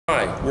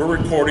We're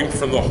recording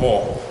from the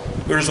hall.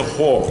 There's a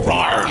hall.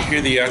 You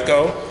hear the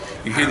echo?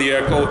 You hear the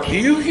echo? Do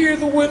you hear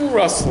the wind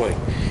rustling?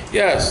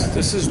 Yes,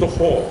 this is the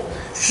hall.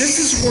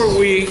 This is where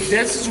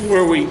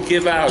we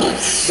give out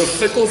the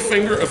Fickle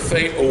Finger of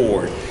Fate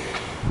Award.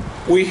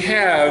 We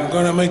have... I'm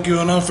gonna make you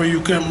an offer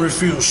you can't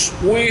refuse.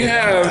 We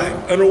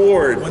have an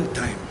award. One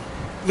time.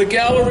 The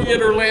gallery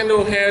at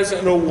Orlando has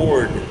an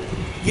award.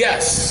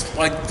 Yes,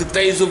 like the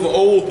days of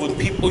old when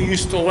people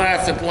used to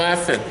laugh and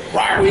laughing.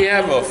 We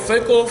have a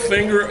Fickle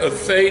Finger of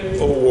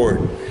Fate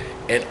Award.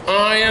 And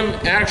I am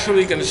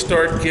actually going to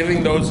start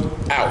giving those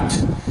out.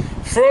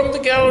 From the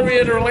gallery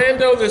at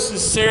Orlando, this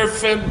is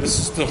Serafin. This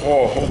is the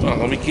hall. Hold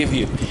on, let me give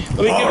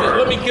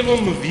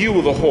them a view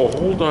of the hall.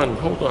 Hold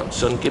on,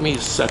 son. Give me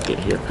a second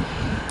here.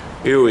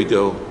 Here we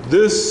go.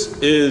 This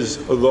is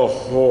the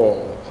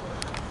hall.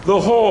 The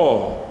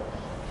hall.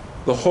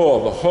 The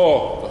hall. The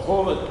hall. The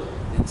hall.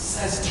 It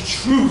says the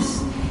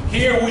truth.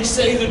 Here we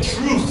say the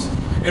truth.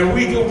 And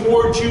we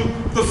award you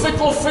the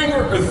Fickle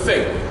Finger of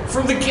Fate.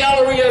 From the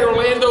gallery at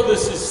Orlando,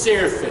 this is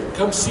Serafin.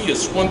 Come see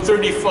us,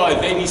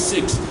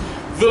 13586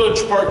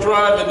 Village Park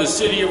Drive in the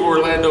city of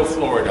Orlando,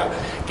 Florida.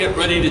 Get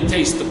ready to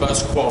taste the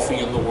best coffee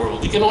in the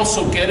world. You can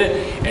also get it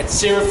at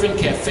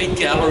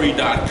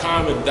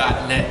SerafinCafeGallery.com and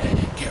 .net.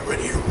 Get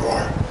ready to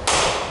roar.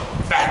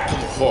 Back to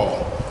the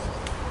hall.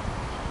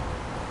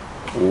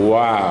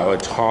 Wow,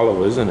 it's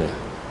hollow, isn't it?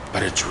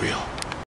 But it's real.